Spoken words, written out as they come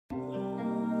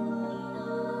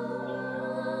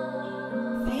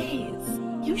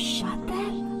shot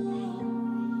that?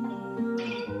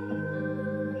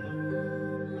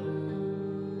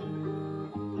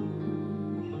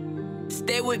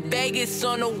 Stay with Vegas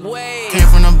on the way. Came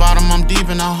from the bottom, I'm deep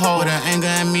in the hole. With an anger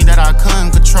in me that I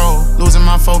couldn't control. Losing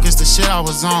my focus, the shit I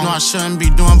was on. Know I shouldn't be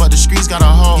doing, but the streets got a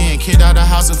hold. Getting kicked out the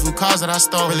house with few cars that I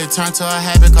stole. Really turned to a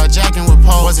habit called jacking with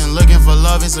pole. Wasn't looking for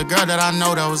love, it's a girl that I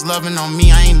know that was loving on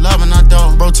me. I ain't loving her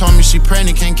though. Bro told me she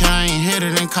pregnant, can't carry, I ain't hit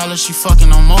it in college. She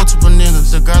fucking on multiple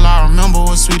niggas. The girl I remember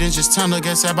was sweet and just tender.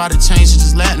 Guess everybody changed, she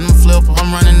just letting them flip her.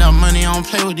 I'm running up money, I don't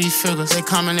play with these figures. They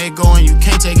come and they go and you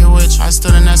can't take it with you. I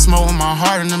stood in that smoke with my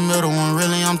heart in the middle. When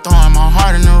really I'm throwing my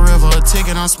heart in the river. A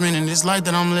ticket I'm spinning, this life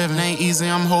that I'm living ain't easy,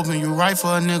 I'm hoping you right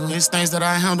for a nigga. It's things that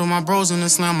I handle, my bros in the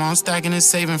slammer. I'm stacking and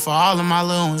saving for all of my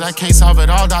little ones. I can't solve it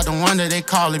all, Dr. Wonder they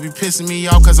call it. Be pissing me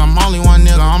off cause I'm only one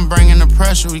nigga. I'm bringing the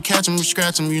pressure, we catch 'em, we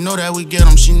scratch 'em. You know that we get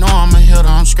 'em, she know I'm a hitter.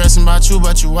 I'm stressing about you,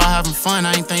 but you out having fun.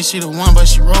 I ain't think she the one, but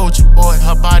she rolled you, boy.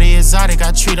 Her body exotic,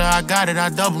 I treat her, I got it. I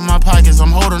double my pockets,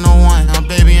 I'm holding no one. My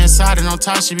baby inside it, on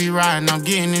top she be riding. I'm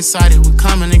getting excited, we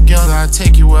coming together. I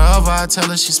take you wherever, I tell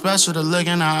her she special. To look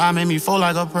in her eye made me feel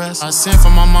like a press. I sent for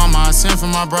my mama, I sent for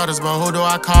my brothers, but who do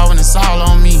I call when it's all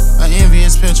on me? An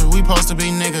envious picture, we supposed to be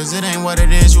niggas. It ain't what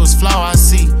it is, you was flaw, I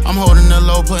see. I'm holding the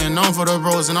low, putting on for the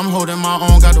bros, and I'm holding my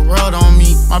own, got the world on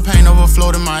me. My pain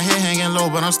overflowed and my head hanging low,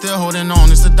 but I'm still holding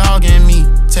on, it's the dog in me.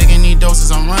 Taking these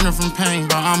doses, I'm running from pain,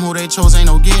 but I'm who they chose, ain't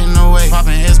no getting away.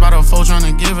 Popping heads by the foe, trying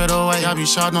to give it away. I be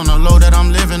shot on the low that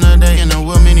I'm living today. In the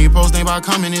wheel, many pros, they about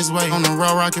coming this way. On the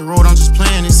raw rocket road, I'm just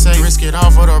playing it safe. Risk it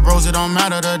all for the bros, it don't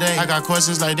matter today. I got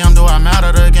questions like, damn, do I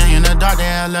matter the game? In the dark, they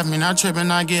had left me, not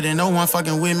tripping, I get it. No one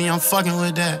fucking with me, I'm fucking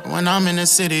with that. When I'm in the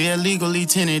city, illegally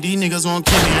tinted, these niggas won't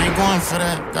kill me, I ain't going for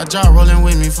that. Got Jdot rolling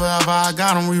with me forever, I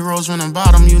got 'em, we rose from the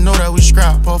bottom, you know that we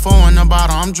scrap. Pour 4 in the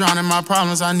bottle, I'm drowning my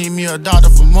problems, I need me a doctor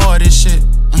for more of this shit.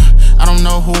 I don't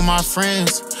know who my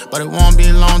friends, but it won't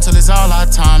be long till it's all our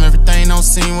time. Everything don't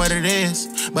seem what it is,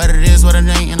 but it is what it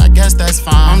ain't, and I guess that's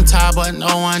fine. I'm tired, but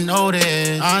no one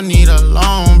noticed. I need a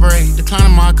long break.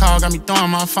 Declining my call, got me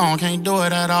throwing my phone. Can't do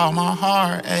it at all, my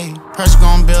heart, ayy. Pressure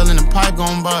gon' build and the pipe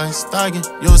gon' bust. Thuggin',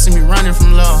 you'll see me running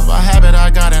from love. By habit, I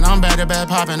got it. I'm back to back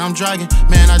popping, I'm drugging.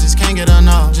 Man, I just can't get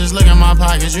enough. Just look at my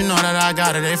pockets, you know that I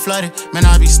got it. They flooded, man,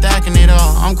 I be stacking it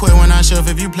up. I'm quick when I shift.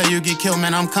 If you play, you get killed,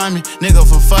 man. I'm coming, nigga,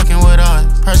 for fucking with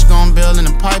us. Pressure gon' build and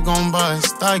the pipe gon'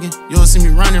 bust. Thuggin', you'll see me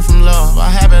running from love. By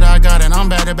habit, I got it. I'm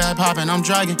back to back popping, I'm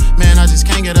drugging. Man, I just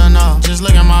can't get enough. Just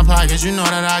look at my pockets, you know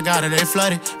that I got it. They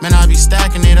flooded, man, I be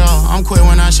stacking it up. I'm quick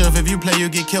when I shift. If you play, you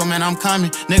get killed, man. I'm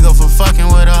coming, nigga, for fucking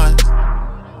with us.